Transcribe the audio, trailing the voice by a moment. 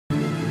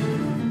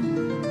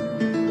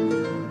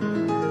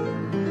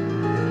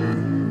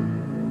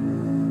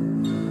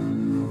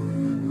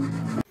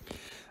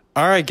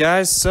All right,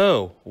 guys.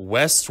 So,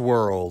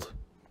 Westworld.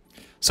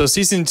 So,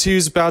 season 2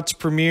 is about to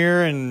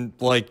premiere in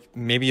like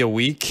maybe a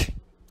week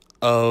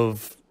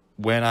of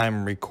when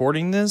I'm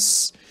recording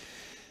this.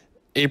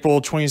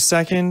 April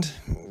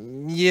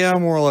 22nd. Yeah,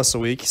 more or less a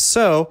week.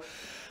 So,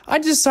 I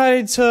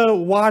decided to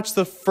watch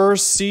the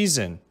first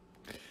season.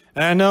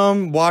 And I know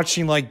I'm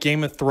watching like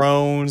Game of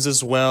Thrones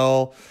as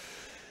well.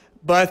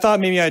 But I thought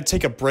maybe I'd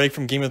take a break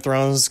from Game of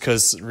Thrones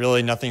because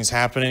really nothing's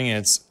happening and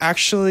it's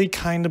actually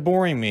kind of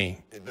boring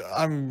me.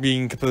 I'm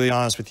being completely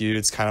honest with you,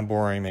 it's kind of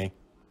boring me.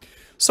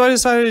 So I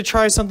decided to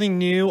try something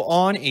new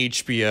on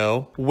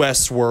HBO,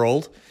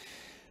 Westworld,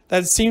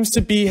 that seems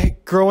to be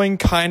growing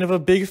kind of a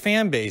big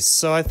fan base.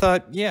 So I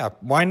thought, yeah,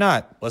 why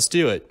not? Let's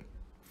do it.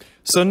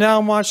 So now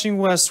I'm watching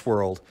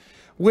Westworld,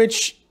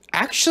 which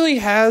actually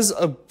has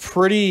a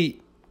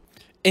pretty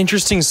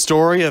interesting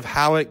story of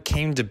how it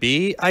came to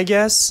be, I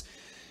guess.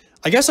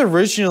 I guess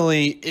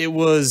originally it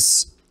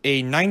was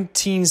a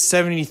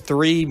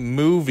 1973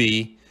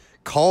 movie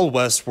called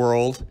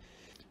Westworld,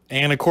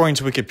 and according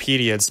to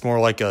Wikipedia, it's more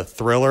like a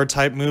thriller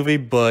type movie,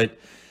 but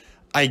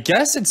I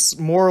guess it's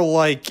more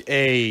like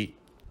a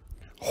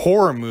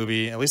horror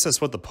movie. At least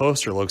that's what the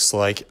poster looks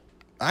like.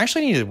 I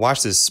actually need to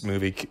watch this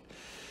movie.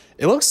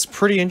 It looks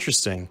pretty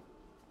interesting.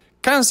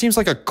 Kind of seems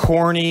like a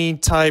corny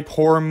type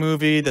horror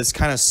movie that's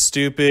kind of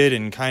stupid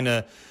and kind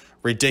of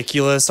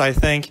ridiculous, I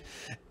think.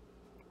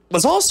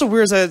 What's also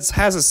weird is that it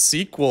has a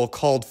sequel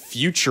called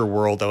Future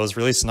World that was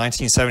released in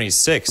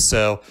 1976.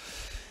 So,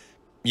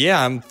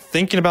 yeah, I'm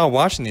thinking about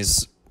watching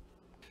these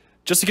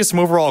just to get some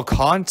overall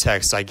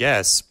context, I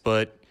guess.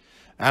 But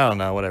I don't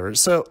know, whatever.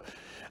 So,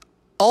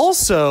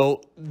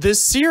 also,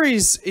 this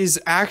series is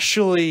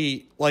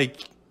actually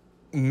like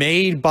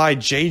made by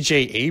J.J.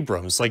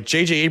 Abrams. Like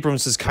J.J.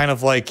 Abrams is kind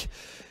of like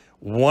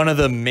one of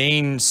the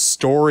main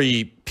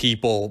story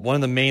people, one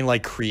of the main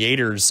like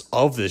creators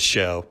of this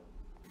show.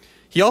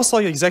 He also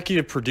like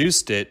executive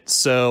produced it,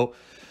 so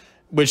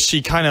which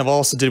he kind of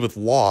also did with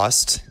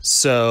Lost.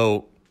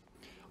 So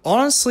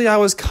honestly, I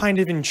was kind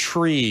of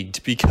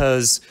intrigued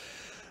because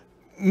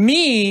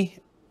me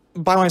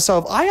by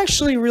myself, I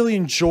actually really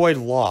enjoyed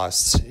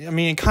Lost. I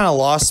mean, it kind of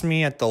lost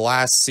me at the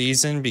last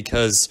season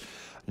because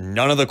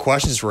none of the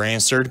questions were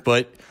answered,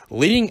 but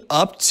leading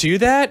up to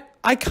that,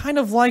 I kind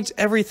of liked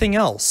everything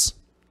else.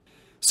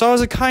 So I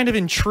was kind of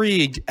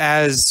intrigued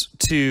as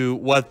to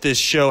what this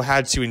show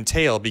had to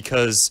entail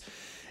because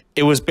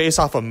it was based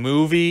off a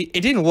movie.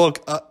 It didn't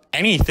look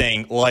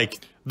anything like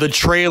the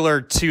trailer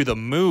to the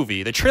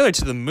movie. The trailer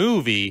to the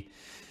movie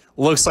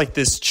looks like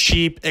this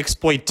cheap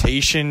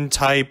exploitation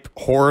type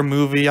horror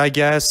movie, I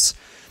guess,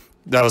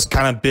 that was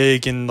kind of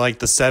big in like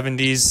the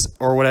 70s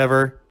or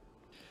whatever.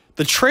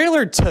 The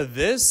trailer to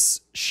this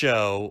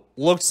show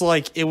looks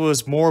like it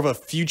was more of a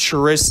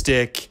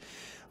futuristic,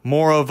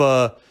 more of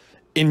a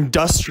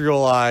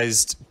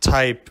industrialized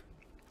type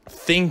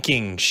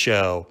thinking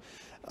show.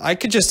 I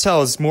could just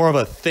tell it's more of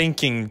a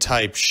thinking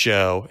type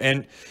show.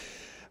 And to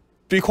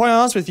be quite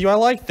honest with you, I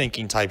like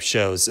thinking type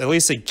shows. At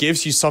least it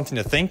gives you something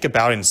to think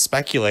about and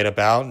speculate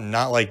about, and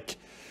not like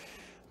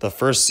the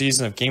first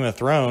season of Game of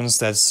Thrones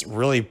that's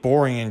really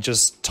boring and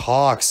just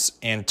talks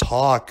and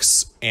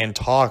talks and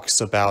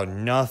talks about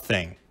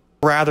nothing.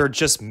 Rather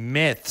just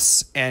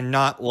myths and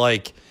not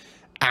like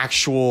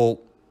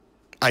actual,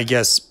 I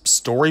guess,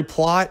 story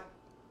plot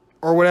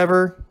or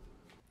whatever.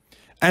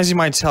 As you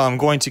might tell, I'm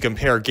going to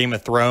compare Game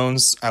of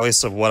Thrones, at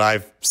least of what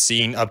I've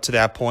seen up to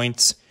that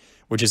point,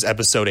 which is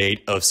episode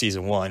 8 of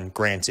season 1,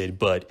 granted,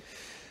 but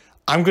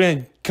I'm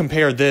going to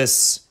compare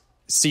this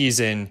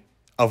season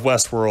of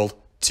Westworld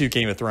to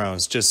Game of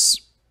Thrones,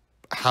 just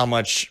how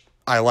much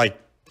I like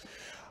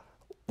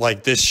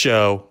this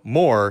show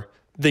more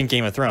than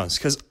Game of Thrones.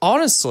 Because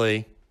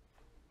honestly,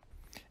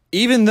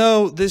 even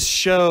though this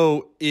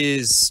show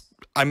is,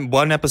 I'm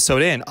one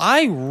episode in,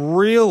 I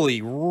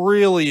really,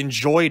 really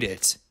enjoyed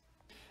it.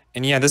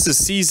 And yeah, this is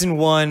season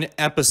 1,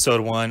 episode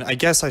 1. I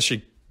guess I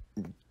should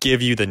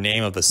give you the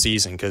name of the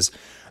season because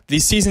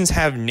these seasons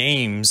have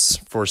names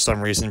for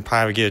some reason.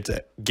 Probably give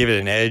it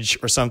an edge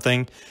or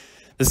something.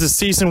 This is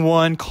season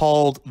 1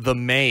 called The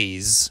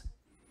Maze,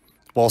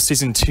 while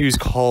season 2 is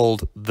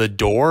called The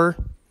Door.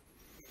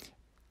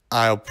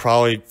 I'll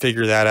probably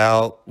figure that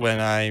out when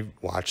I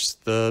watch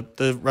the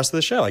rest of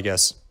the show, I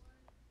guess.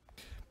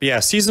 But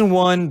yeah, season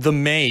 1, The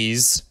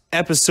Maze,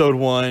 episode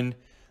 1,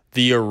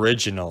 The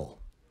Original.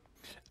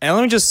 And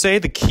let me just say,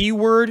 the key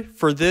word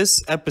for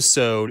this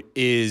episode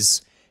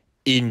is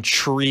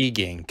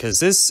intriguing, because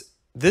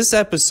this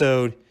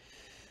episode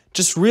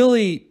just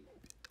really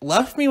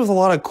left me with a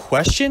lot of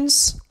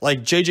questions.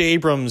 Like J.J.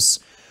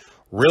 Abrams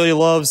really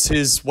loves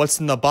his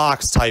what's in the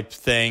box type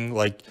thing.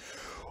 Like,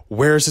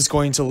 where is this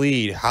going to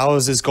lead? How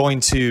is this going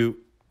to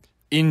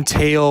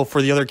entail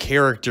for the other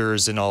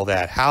characters and all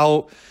that?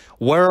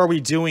 What are we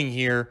doing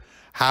here?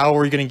 How are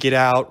we going to get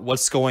out?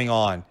 What's going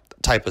on?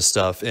 Type of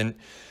stuff. And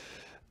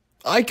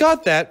I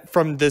got that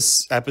from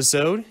this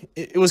episode.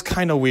 It was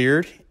kind of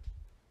weird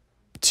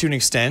to an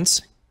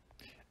extent.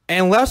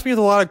 and left me with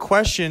a lot of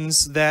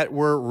questions that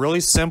were really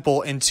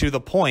simple and to the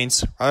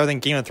point, rather than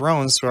Game of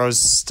Thrones, where I was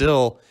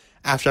still,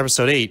 after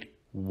episode 8,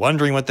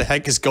 wondering what the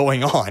heck is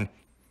going on.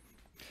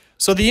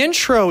 So the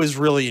intro is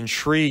really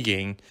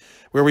intriguing,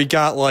 where we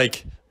got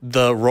like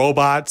the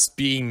robots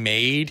being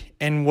made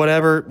and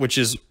whatever, which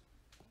is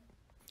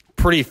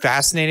pretty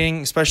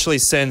fascinating, especially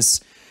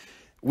since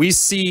we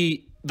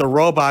see the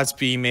robots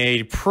being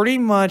made pretty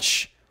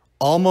much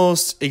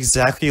almost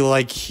exactly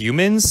like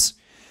humans,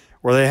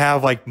 where they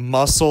have like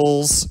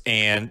muscles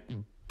and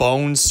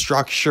bone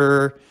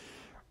structure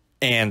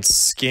and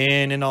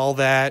skin and all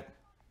that.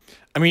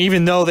 I mean,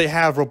 even though they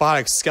have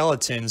robotic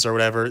skeletons or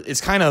whatever, it's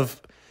kind of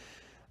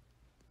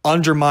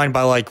undermined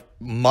by like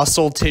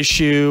muscle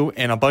tissue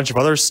and a bunch of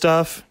other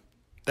stuff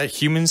that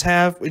humans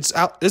have.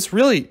 It's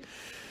really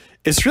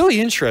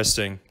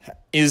interesting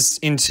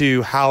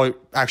into how it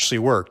actually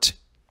worked.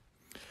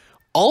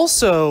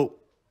 Also,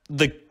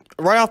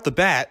 right off the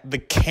bat, the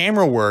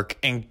camera work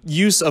and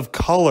use of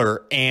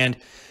color and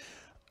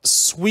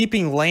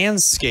sweeping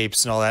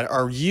landscapes and all that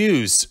are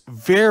used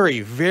very,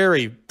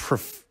 very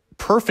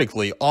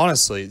perfectly.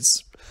 Honestly,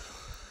 it's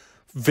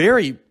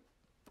very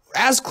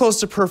as close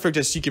to perfect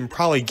as you can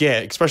probably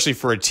get, especially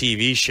for a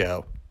TV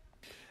show.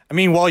 I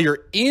mean, while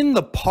you're in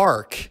the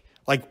park,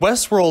 like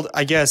Westworld,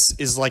 I guess,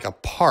 is like a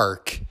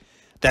park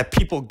that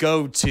people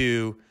go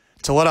to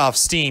let off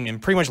steam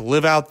and pretty much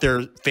live out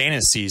their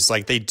fantasies.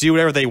 Like, they do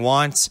whatever they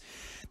want.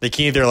 They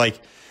can either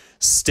like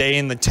stay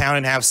in the town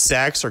and have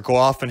sex or go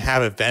off and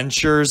have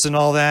adventures and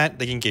all that.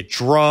 They can get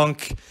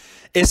drunk.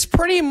 It's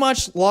pretty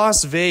much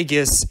Las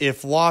Vegas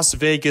if Las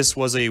Vegas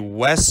was a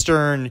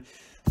Western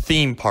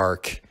theme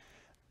park.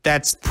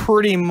 That's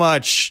pretty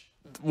much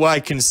what I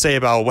can say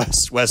about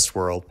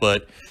Westworld.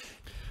 But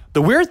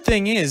the weird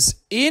thing is,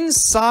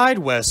 inside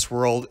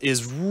Westworld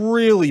is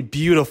really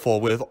beautiful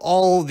with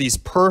all these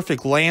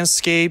perfect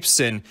landscapes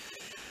and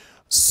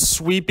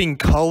sweeping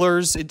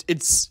colors.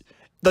 It's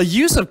the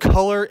use of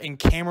color and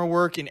camera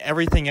work and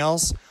everything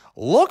else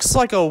looks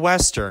like a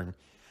Western,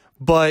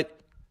 but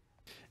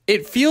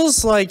it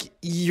feels like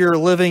you're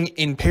living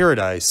in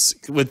paradise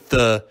with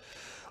the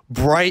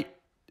bright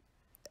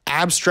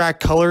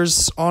abstract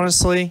colors,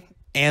 honestly,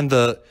 and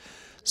the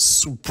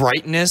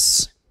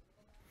brightness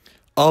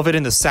of it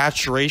and the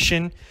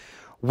saturation.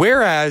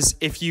 Whereas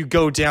if you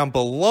go down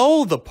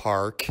below the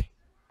park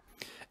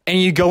and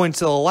you go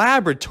into the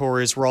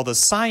laboratories where all the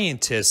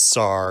scientists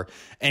are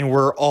and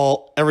where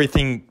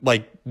everything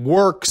like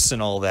works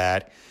and all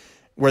that,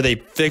 where they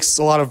fix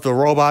a lot of the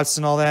robots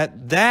and all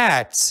that,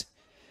 that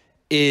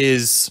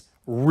is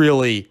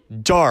really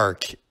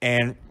dark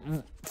and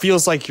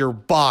feels like you're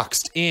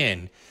boxed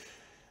in.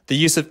 The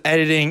use of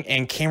editing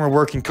and camera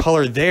work and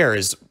color there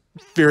is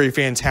very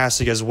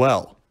fantastic as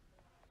well.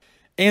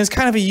 And it's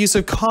kind of a use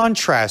of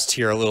contrast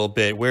here a little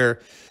bit, where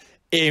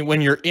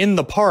when you're in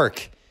the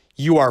park,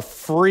 you are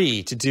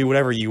free to do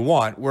whatever you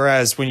want.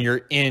 Whereas when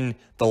you're in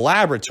the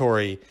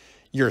laboratory,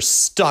 you're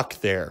stuck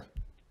there.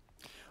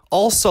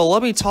 Also,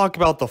 let me talk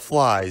about the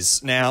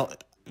flies. Now,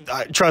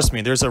 trust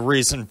me, there's a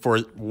reason for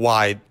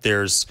why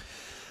there's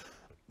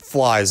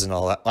flies and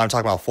all that. I'm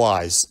talking about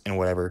flies and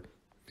whatever.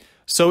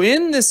 So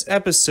in this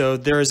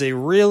episode, there is a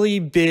really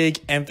big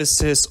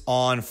emphasis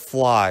on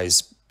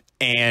flies.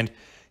 And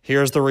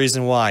here's the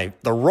reason why.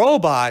 The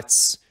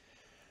robots,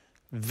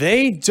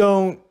 they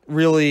don't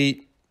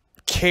really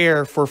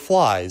care for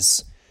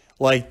flies.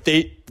 Like,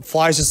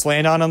 flies just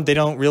land on them. They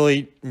don't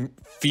really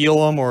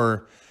feel them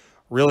or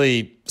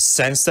really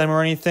sense them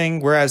or anything.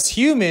 Whereas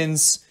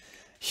humans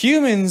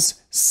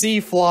see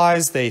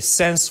flies, they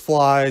sense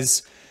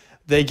flies,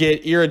 they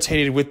get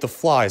irritated with the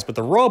flies, but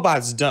the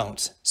robots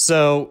don't.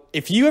 So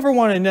if you ever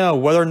want to know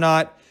whether or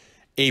not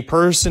a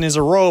person is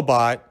a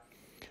robot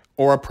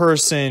or a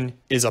person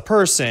is a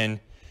person,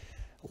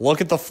 look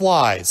at the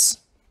flies.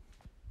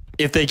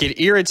 If they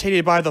get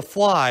irritated by the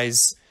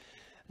flies,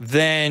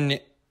 then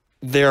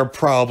they're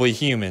probably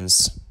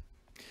humans.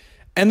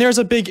 And there's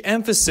a big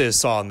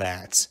emphasis on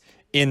that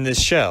in this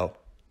show.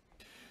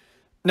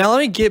 Now, let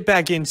me get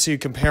back into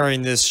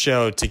comparing this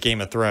show to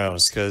Game of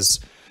Thrones, because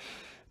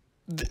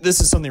this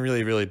is something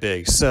really, really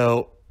big.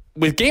 So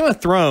with Game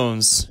of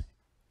Thrones,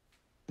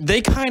 they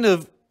kind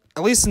of,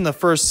 at least in the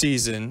first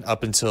season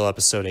up until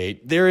episode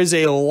 8, there is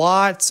a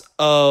lot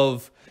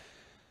of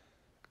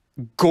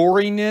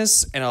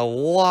goriness and a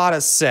lot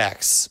of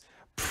sex.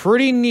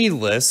 Pretty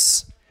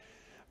needless,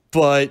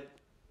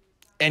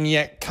 and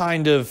yet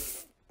kind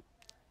of,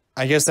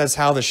 I guess that's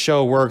how the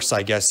show works,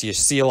 I guess. You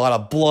see a lot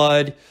of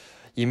blood.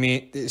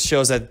 It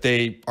shows that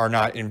they are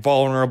not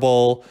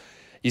invulnerable.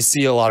 You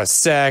see a lot of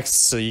sex,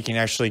 so you can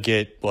actually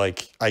get,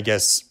 like, I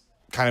guess,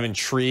 kind of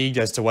intrigued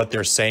as to what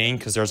they're saying,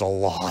 because there's a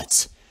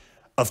lot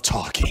of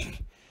talking.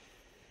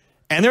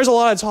 And there's a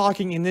lot of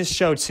talking in this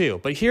show, too.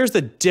 But here's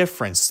the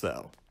difference,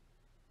 though.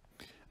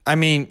 I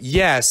mean,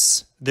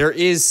 yes, there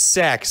is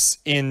sex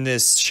in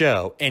this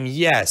show. And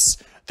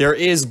yes, there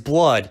is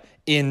blood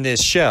in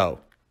this show.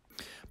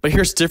 But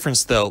here's the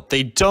difference, though.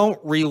 They don't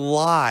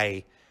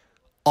rely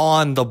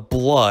on the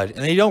blood, and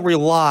they don't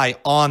rely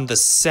on the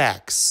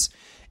sex.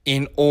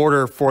 in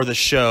order for the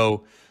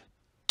show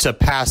to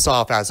pass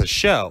off as a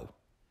show.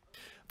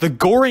 The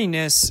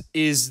goriness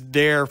is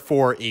there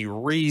for a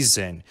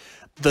reason.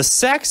 The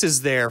sex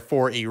is there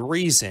for a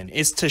reason.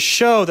 It's to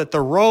show that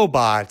the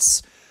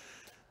robots,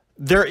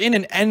 they're in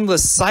an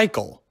endless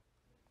cycle.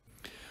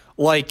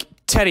 Like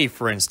Teddy,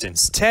 for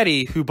instance.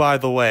 Teddy, who, by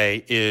the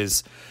way,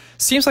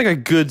 seems like a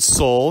good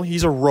soul.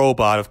 He's a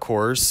robot, of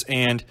course,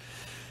 and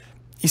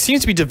he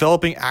seems to be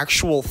developing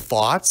actual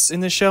thoughts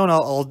in the show, and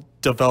I'll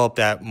develop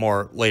that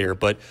more later.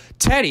 But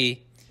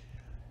Teddy,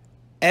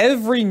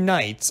 every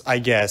night, I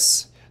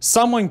guess,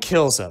 someone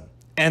kills him,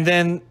 and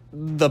then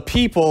the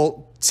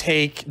people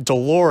take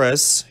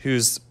Dolores,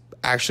 who's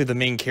actually the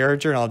main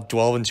character, and I'll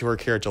delve into her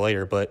character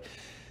later, but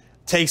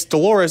takes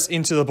Dolores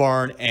into the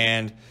barn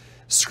and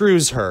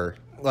screws her,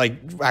 like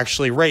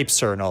actually rapes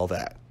her and all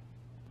that.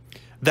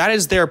 That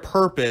is their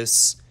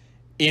purpose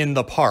in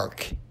the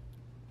park.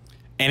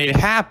 And it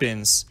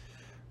happens,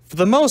 for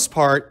the most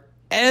part,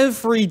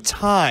 every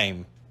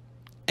time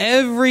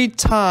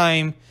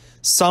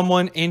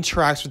someone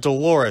interacts with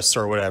Dolores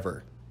or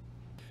whatever.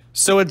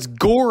 So it's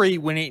gory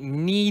when it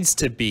needs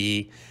to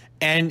be,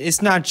 and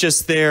it's not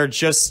just there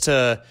just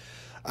to,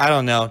 I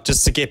don't know,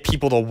 just to get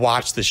people to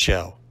watch the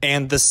show.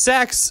 And the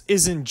sex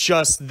isn't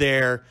just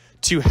there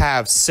to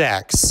have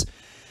sex.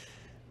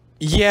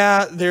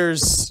 Yeah,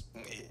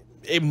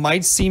 it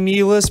might seem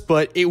needless,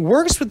 but it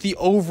works with the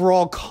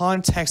overall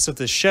context of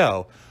the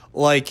show.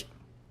 Like,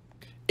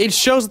 it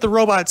shows that the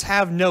robots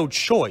have no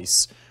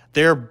choice.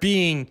 They're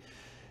being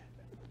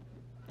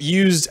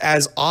used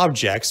as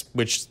objects,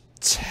 which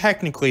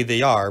technically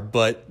they are,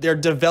 but they're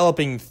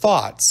developing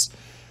thoughts.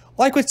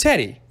 Like with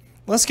Teddy.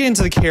 Let's get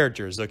into the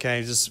characters,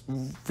 okay? Just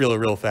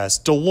real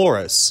fast.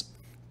 Dolores.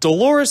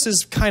 Dolores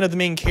is kind of the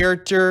main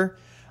character,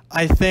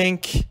 I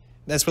think.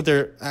 That's what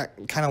they're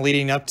kind of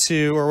leading up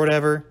to or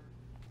whatever.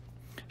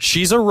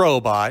 She's a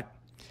robot,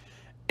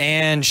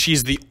 and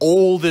she's the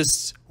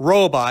oldest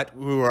robot,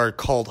 who are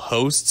called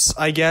hosts,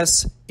 I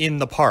guess, in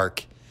the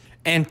park.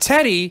 And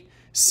Teddy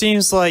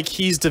seems like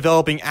he's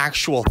developing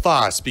actual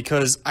thoughts,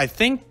 because I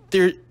think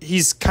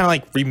he's kind of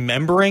like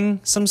remembering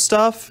some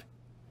stuff,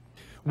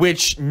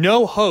 which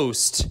no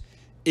host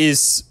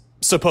is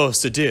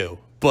supposed to do,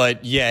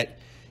 but yet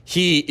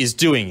he is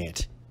doing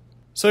it.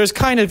 So there's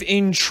kind of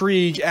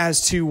intrigue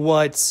as to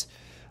what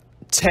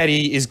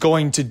Teddy is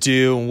going to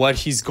do and what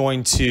he's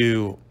going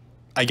to,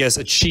 I guess,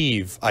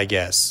 achieve, I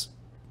guess.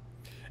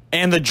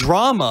 And the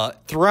drama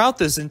throughout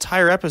this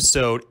entire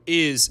episode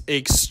is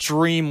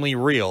extremely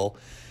real.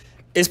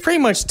 It's pretty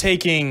much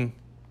taking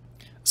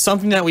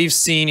something that we've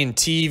seen in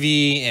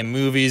TV and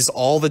movies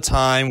all the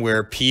time,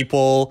 where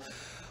people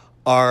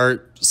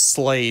are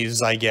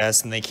slaves, I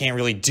guess, and they can't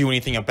really do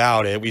anything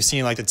about it. We've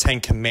seen like the 10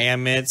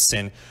 Commandments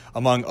and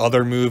among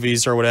other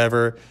movies or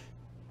whatever.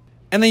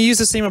 And they use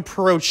the same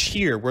approach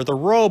here, where the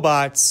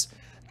robots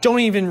don't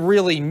even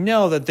really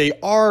know that they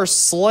are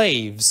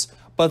slaves,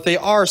 but they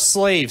are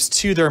slaves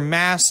to their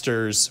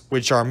masters,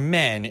 which are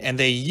men, and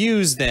they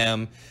use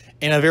them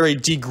in a very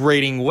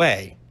degrading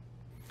way.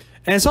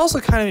 And it's also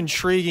kind of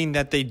intriguing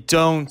that they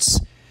don't,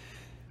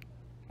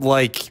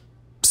 like,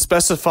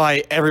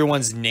 specify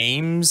everyone's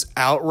names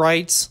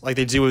outright like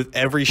they do with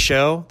every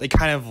show. They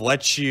kind of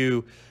let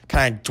you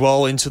kind of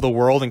dwell into the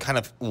world and kind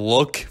of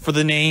look for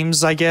the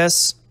names, I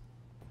guess.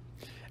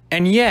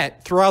 And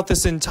yet, throughout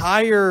this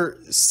entire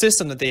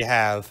system that they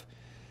have,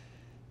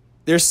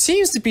 there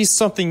seems to be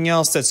something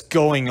else that's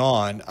going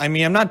on. I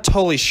mean, I'm not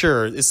totally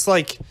sure. It's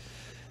like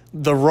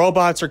the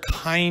robots are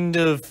kind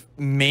of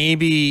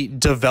maybe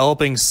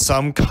developing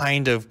some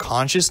kind of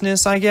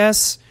consciousness, I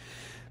guess.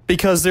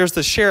 Because there's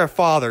the sheriff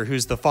father,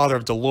 who's the father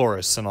of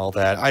Dolores and all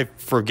that. I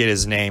forget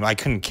his name. I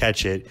couldn't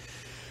catch it.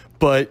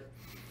 But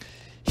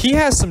he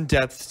has some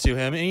depth to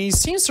him, and he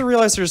seems to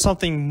realize there's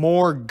something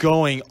more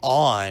going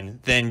on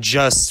than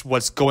just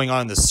what's going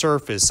on the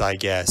surface, I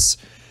guess.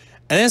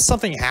 And then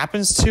something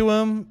happens to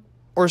him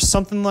or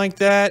something like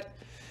that.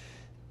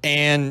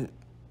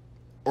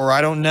 Or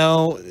I don't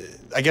know,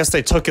 I guess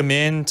they took him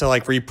in to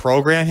like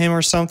reprogram him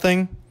or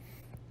something.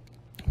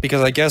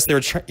 Because I guess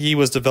he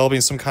was developing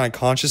some kind of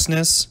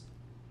consciousness.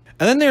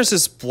 And then there's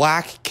this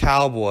black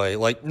cowboy,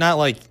 like not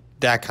like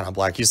that kind of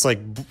black. He's like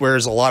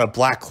wears a lot of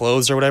black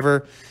clothes or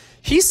whatever.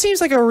 He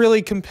seems like a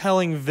really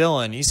compelling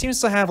villain. He seems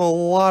to have a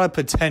lot of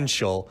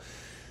potential.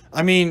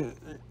 I mean,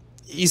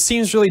 he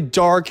seems really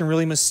dark and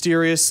really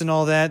mysterious and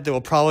all that. That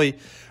we'll probably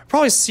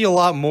see a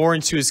lot more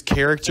into his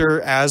character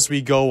as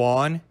we go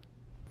on.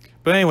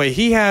 But anyway,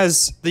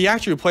 the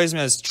actor who plays him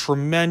has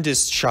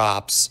tremendous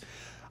chops.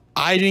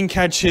 I didn't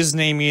catch his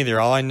name either.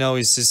 All I know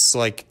is just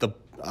like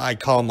I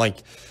call him like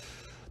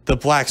the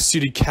black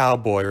suited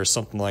cowboy or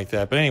something like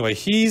that. But anyway,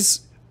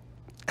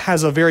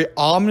 has a very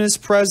ominous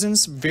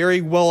presence,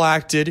 very well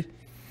acted.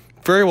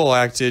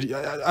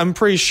 I'm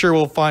pretty sure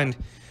we'll find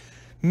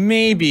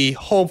maybe,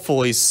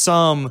 hopefully,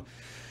 some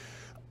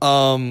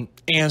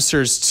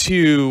answers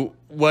to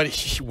what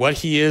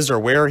he is or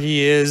where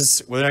he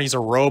is, whether or not he's a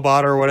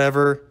robot or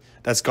whatever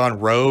that's gone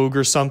rogue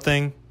or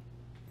something.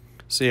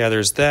 So yeah,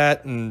 there's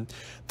that. And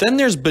Then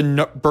there's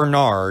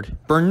Bernard.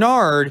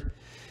 Bernard,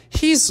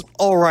 he's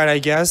all right, I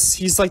guess.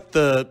 He's like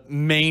the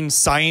main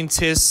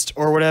scientist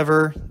or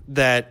whatever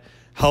that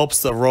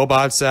helps the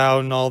robots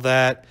out and all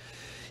that.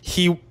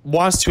 He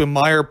wants to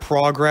admire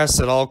progress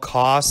at all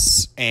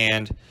costs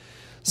and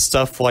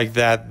stuff like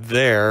that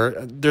there.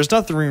 There's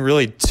nothing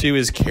really to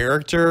his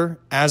character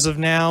as of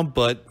now,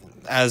 but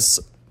as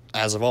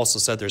I've also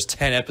said, there's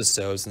 10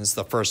 episodes and it's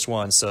the first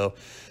one, so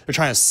they're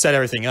trying to set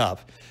everything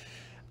up.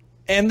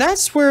 And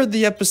that's where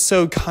the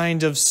episode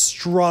kind of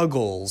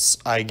struggles,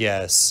 I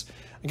guess.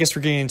 I guess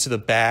we're getting into the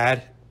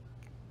bad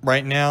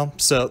right now.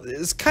 So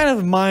it's kind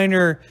of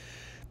minor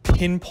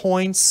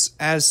pinpoints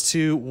as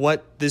to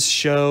what this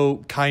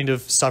show kind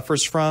of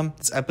suffers from,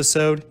 this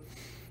episode.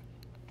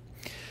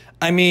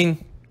 I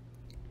mean,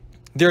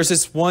 there's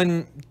this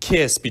one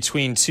kiss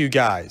between two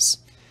guys.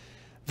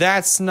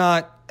 That's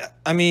not,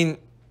 I mean,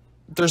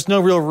 there's no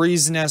real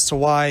reason as to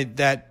why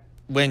that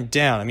went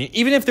down. I mean,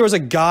 even if there was a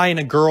guy and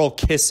a girl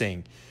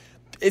kissing,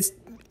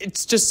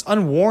 it's just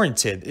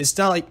unwarranted. It's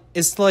not like,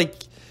 it's like,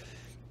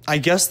 I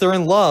guess they're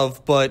in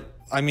love, but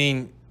I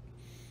mean,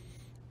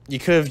 you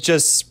could have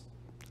just,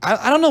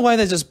 I don't know why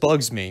that just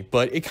bugs me,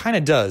 but it kind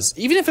of does.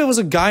 Even if it was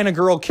a guy and a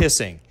girl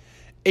kissing,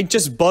 it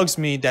just bugs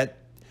me that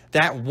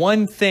that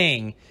one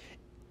thing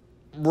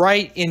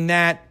right in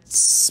that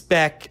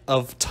speck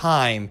of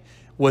time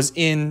was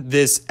in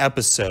this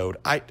episode.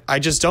 I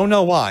just don't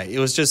know why. It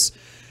was just,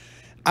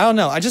 I don't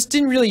know. I just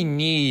didn't really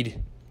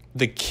need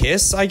the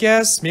kiss, I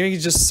guess. Maybe you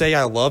could just say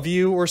I love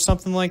you or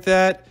something like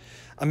that.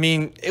 I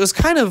mean, it was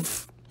kind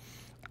of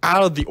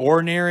out of the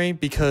ordinary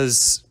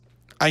because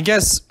I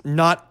guess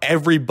not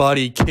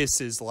everybody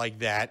kisses like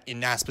that in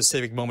that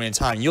specific moment in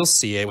time. You'll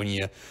see it when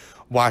you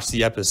watch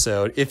the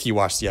episode, if you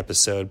watch the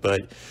episode.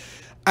 But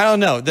I don't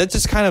know. That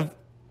just kind of,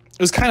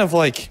 it was kind of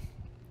like,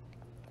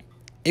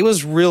 it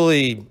was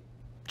really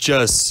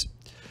just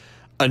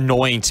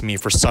annoying to me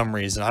for some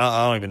reason.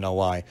 I don't even know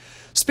why.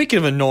 Speaking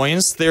of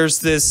annoyance,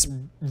 there's this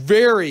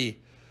very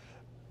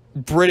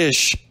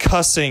British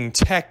cussing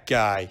tech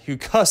guy who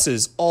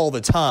cusses all the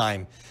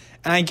time.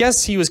 And I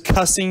guess he was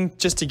cussing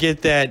just to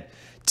get that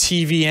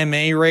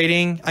TVMA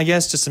rating, I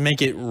guess, just to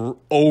make it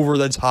over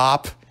the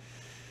top.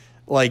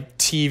 Like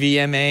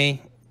TVMA,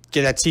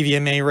 get that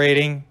TVMA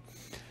rating.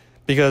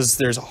 Because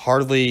there's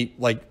hardly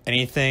like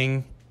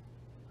anything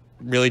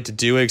really to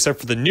do except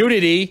for the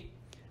nudity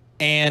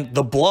and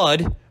the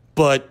blood.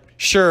 But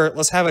sure,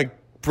 let's have a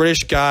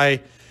British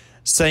guy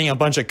saying a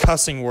bunch of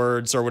cussing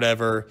words or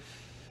whatever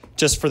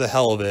just for the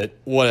hell of it,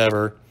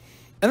 whatever.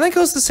 And that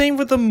goes the same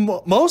with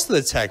most of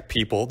the tech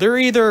people. They're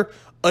either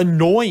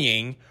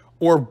annoying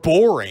or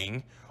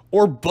boring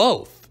or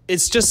both.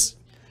 It's just,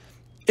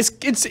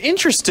 it's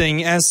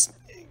interesting as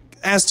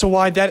to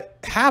why that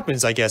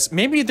happens, I guess.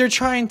 Maybe they're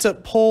trying to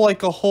pull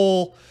like a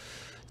whole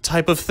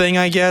type of thing,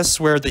 I guess,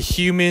 where the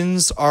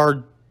humans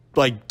are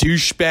like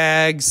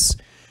douchebags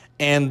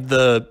and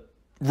the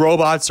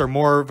robots are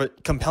more of a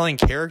compelling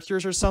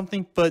characters or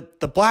something. But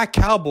the Black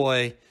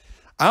Cowboy,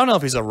 I don't know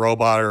if he's a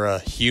robot or a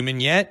human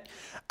yet.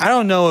 I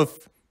don't know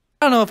if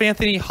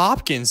Anthony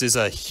Hopkins is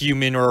a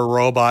human or a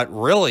robot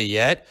really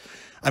yet.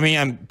 I mean,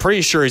 I'm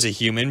pretty sure he's a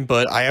human,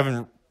 but I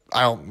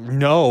don't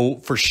know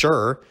for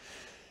sure.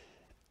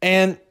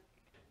 And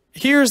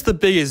here's the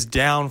biggest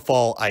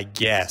downfall, I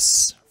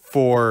guess,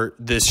 for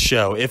this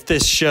show. If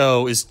this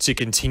show is to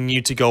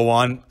continue to go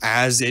on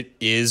as it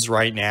is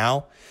right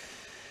now,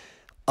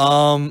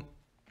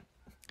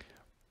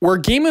 where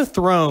Game of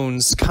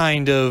Thrones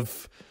kind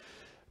of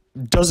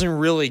doesn't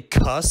really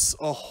cuss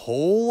a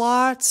whole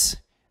lot,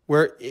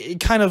 where it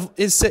kind of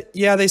is,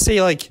 yeah, they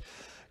say like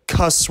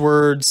cuss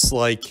words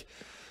like,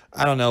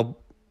 I don't know,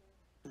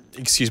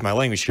 excuse my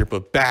language here,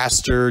 but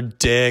bastard,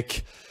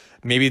 dick,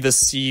 maybe the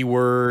C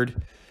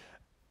word,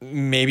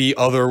 maybe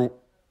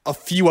a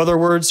few other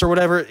words or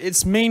whatever.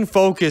 Its main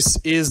focus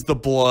is the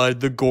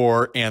blood, the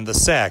gore, and the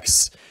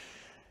sex.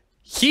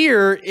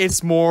 Here,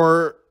 it's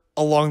more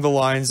along the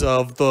lines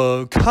of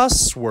the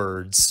cuss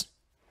words.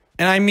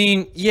 And I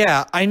mean,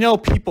 yeah, I know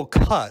people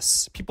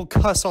cuss. People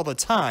cuss all the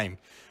time.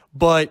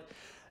 But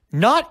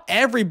not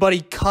everybody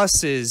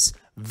cusses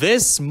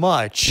this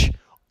much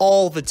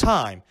all the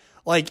time.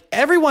 Like,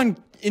 everyone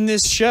in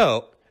this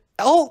show,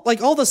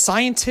 all the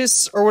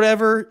scientists or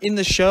whatever in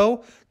the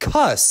show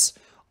cuss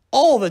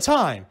all the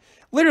time.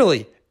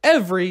 Literally,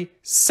 every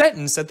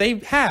sentence that they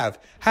have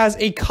has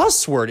a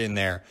cuss word in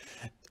there.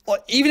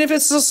 Even if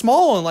it's a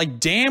small one,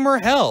 like damn or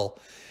hell.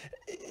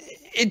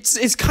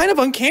 It's kind of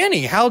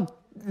uncanny how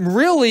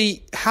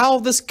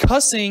this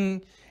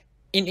cussing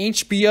in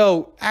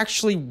HBO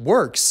actually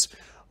works.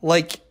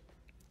 Like,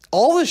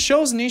 all the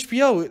shows in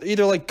HBO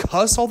either like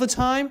cuss all the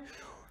time,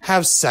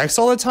 have sex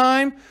all the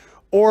time,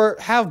 or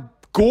have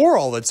gore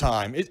all the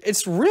time.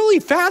 It's really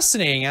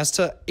fascinating as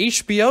to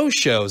HBO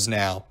shows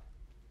now.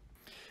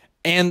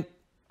 And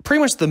pretty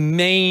much the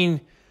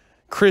main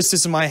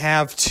criticism I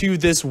have to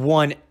this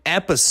one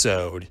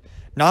episode,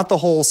 not the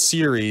whole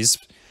series,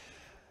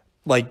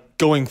 like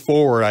going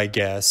forward, I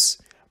guess,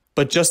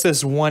 but just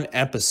this one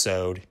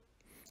episode,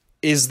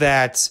 is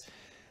that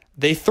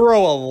they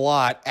throw a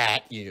lot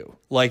at you.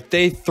 Like,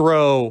 they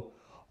throw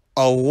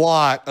a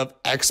lot of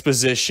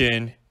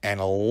exposition and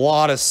a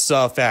lot of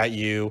stuff at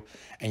you,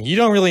 and you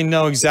don't really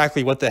know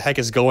exactly what the heck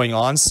is going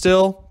on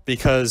still,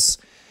 because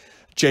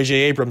J.J.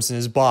 Abrams in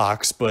his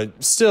box,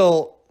 but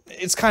still,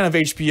 it's kind of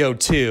HBO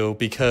too,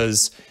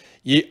 because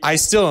I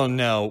still don't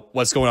know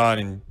what's going on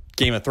in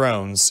Game of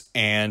Thrones,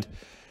 and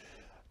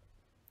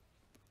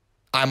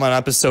I'm on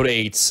episode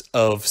 8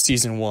 of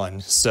season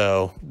 1,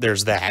 so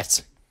there's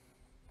that.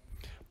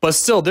 But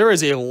still, there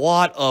is a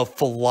lot of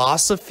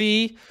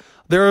philosophy.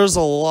 There is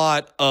a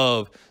lot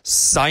of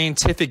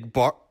scientific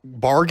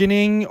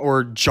bargaining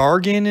or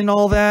jargon and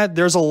all that.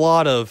 There's a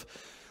lot of,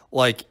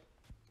 like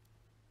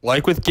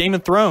with Game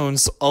of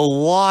Thrones, a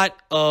lot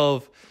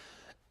of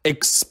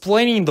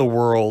explaining the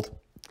world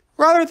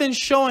rather than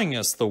showing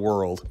us the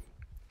world.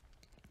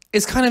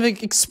 It's kind of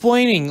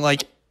explaining,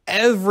 like,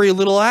 every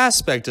little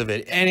aspect of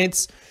it. And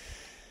it's,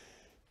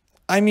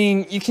 I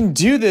mean, you can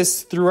do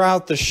this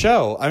throughout the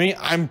show. I mean,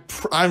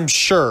 I'm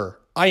sure,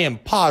 I am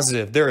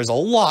positive there is a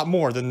lot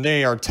more than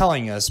they are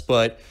telling us,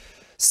 but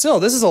still,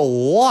 this is a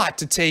lot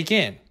to take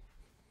in.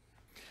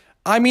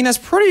 I mean, that's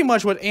pretty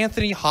much what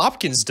Anthony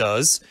Hopkins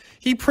does.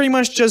 He pretty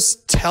much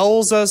just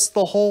tells us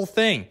the whole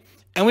thing,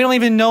 and we don't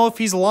even know if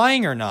he's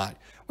lying or not,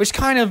 which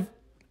kind of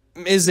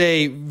is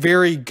a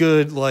very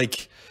good,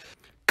 like,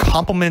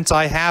 compliment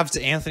I have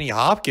to Anthony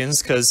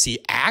Hopkins, because he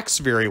acts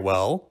very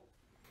well.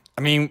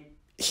 I mean,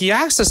 he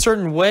acts a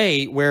certain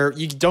way where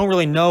you don't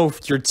really know if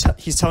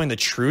he's telling the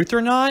truth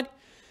or not.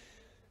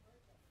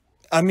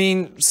 I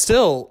mean,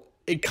 still,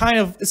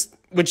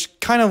 which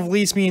kind of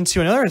leads me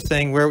into another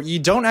thing where you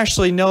don't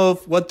actually know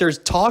if what they're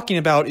talking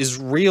about is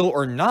real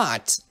or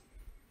not.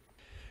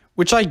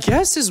 Which I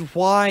guess is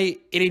why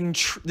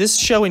this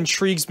show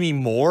intrigues me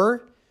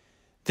more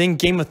than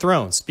Game of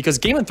Thrones. Because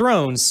Game of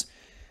Thrones,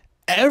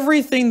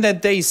 everything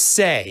that they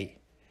say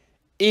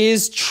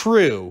is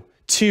true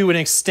to an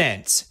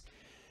extent.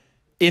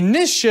 In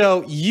this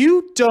show,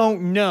 you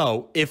don't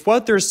know if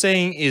what they're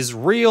saying is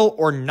real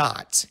or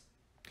not.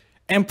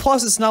 And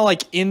plus, it's not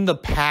like in the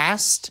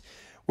past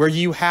where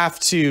you have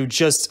to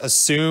just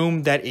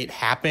assume that it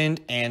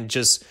happened and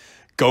just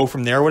go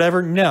from there or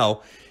whatever.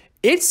 No,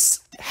 it's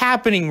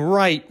happening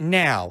right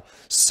now.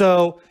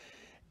 So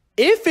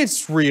if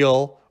it's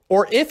real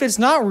or if it's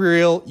not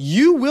real,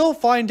 you will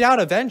find out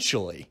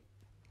eventually.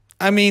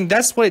 I mean,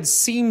 that's what it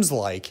seems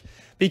like,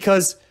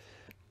 because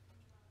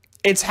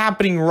it's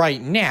happening right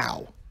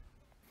now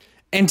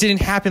and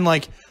didn't happen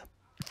like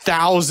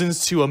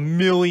thousands to a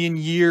million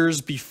years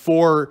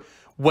before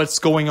what's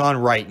going on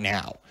right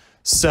now.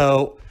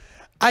 So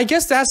I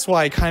guess that's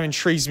why it kind of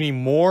intrigues me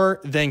more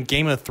than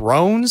Game of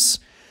Thrones.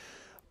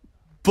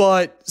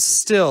 But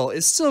still,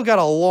 it's still got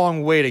a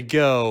long way to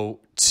go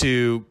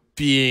to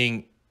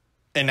being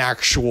an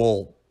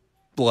actual,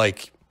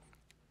 like,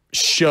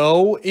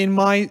 show in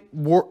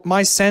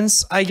my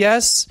sense, I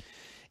guess.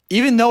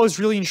 Even though it's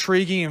really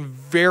intriguing and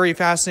very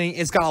fascinating,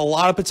 it's got a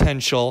lot of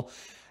potential,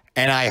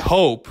 and I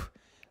hope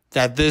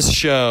that this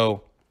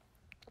show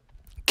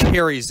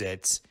carries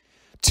it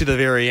to the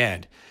very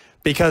end,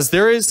 because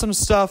there is some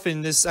stuff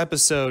in this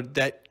episode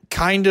that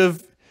kind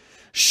of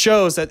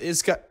shows that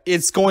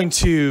it's going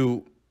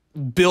to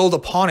build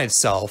upon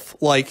itself.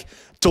 Like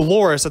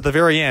Dolores at the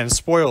very end,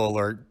 spoiler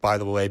alert, by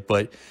the way,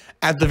 but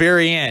at the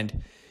very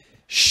end,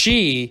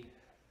 she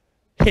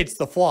hits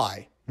the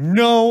fly.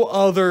 No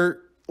other,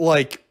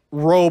 like,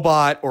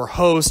 robot or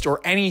host or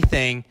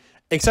anything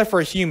except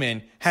for a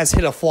human has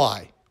hit a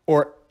fly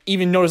or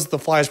even noticed that the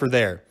flies were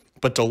there.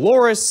 But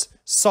Dolores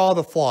saw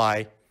the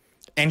fly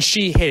and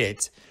she hit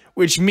it,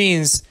 which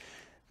means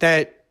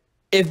that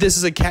if this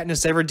is a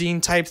Katniss Everdeen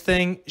type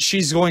thing,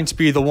 she's going to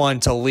be the one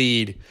to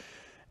lead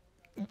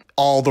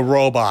all the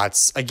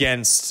robots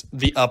against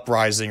the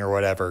uprising or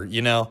whatever,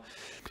 you know?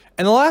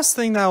 And the last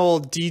thing that I will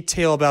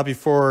detail about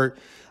before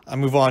I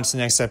move on to the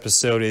next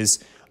episode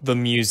is the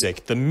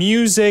music. The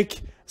music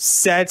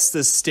sets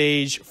the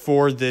stage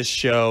for this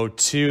show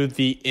to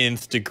the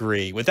nth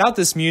degree. Without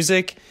this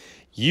music,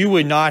 you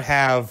would not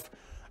have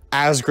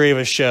as great of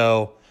a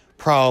show,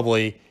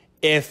 probably,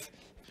 if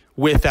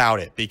without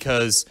it,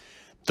 because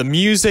the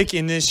music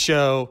in this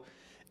show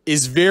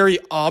is very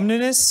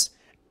ominous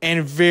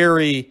and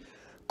very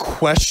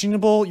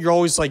questionable. You're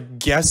always, like,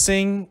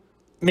 guessing,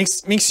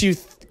 makes you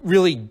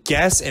really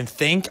guess and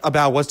think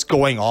about what's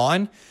going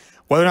on,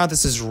 whether or not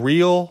this is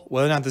real,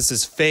 whether or not this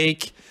is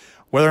fake,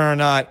 whether or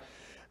not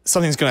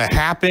something's going to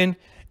happen.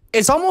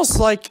 It's almost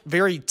like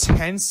very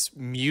tense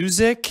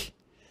music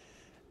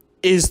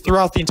is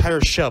throughout the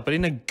entire show, but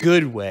in a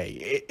good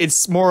way.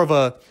 It's more of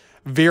a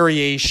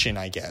variation,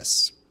 I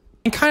guess.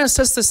 It kind of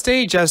sets the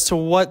stage as to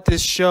what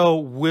this show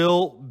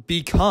will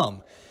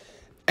become.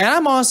 And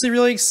I'm honestly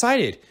really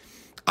excited.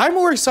 I'm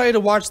more excited to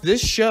watch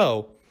this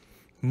show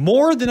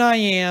more than I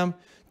am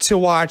to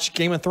watch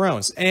Game of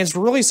Thrones. And it's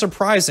really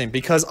surprising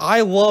because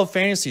I love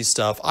fantasy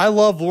stuff. I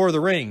love Lord of the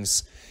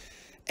Rings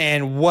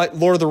and what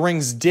Lord of the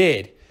Rings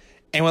did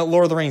and what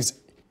Lord of the Rings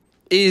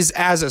is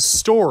as a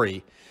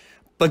story.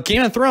 But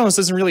Game of Thrones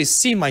doesn't really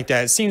seem like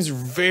that. It seems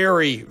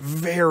very,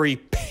 very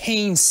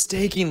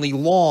painstakingly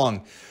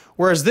long.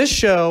 Whereas this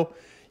show,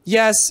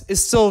 yes,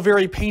 is still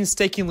very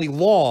painstakingly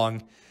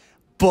long,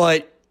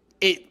 but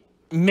it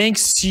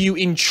makes you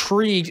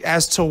intrigued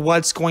as to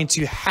what's going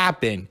to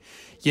happen.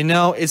 You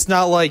know, it's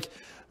not like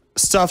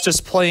stuff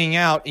just playing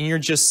out and you're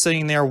just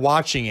sitting there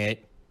watching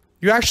it.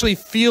 You actually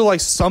feel like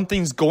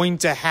something's going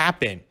to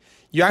happen.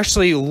 You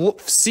actually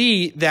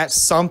see that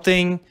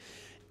something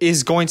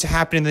is going to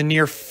happen in the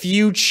near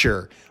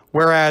future.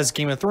 Whereas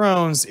Game of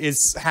Thrones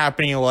is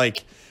happening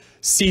like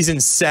season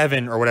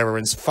 7 or whatever,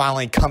 when it's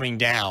finally coming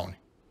down.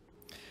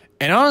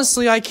 And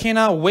honestly, I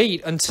cannot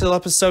wait until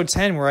episode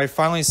 10 where I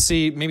finally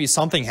see maybe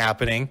something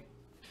happening.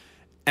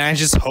 And I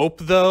just hope,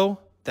 though,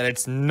 that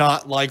it's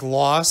not like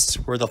Lost,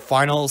 where the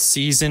final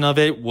season of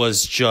it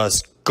was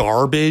just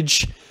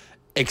garbage.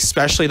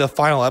 Especially the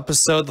final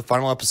episode. The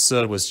final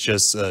episode was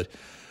just a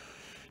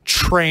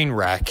train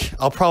wreck.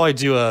 I'll probably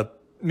do a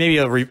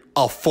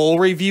full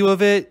review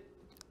of it.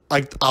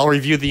 Like, I'll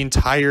review the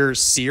entire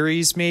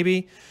series,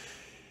 maybe.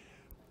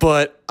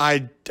 But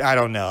I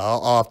don't know.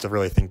 I'll have to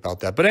really think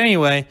about that. But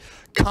anyway,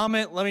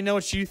 comment. Let me know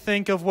what you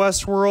think of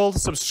Westworld.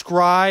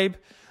 Subscribe.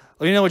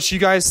 Let me know what you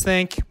guys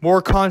think.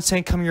 More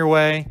content coming your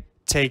way.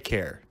 Take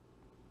care.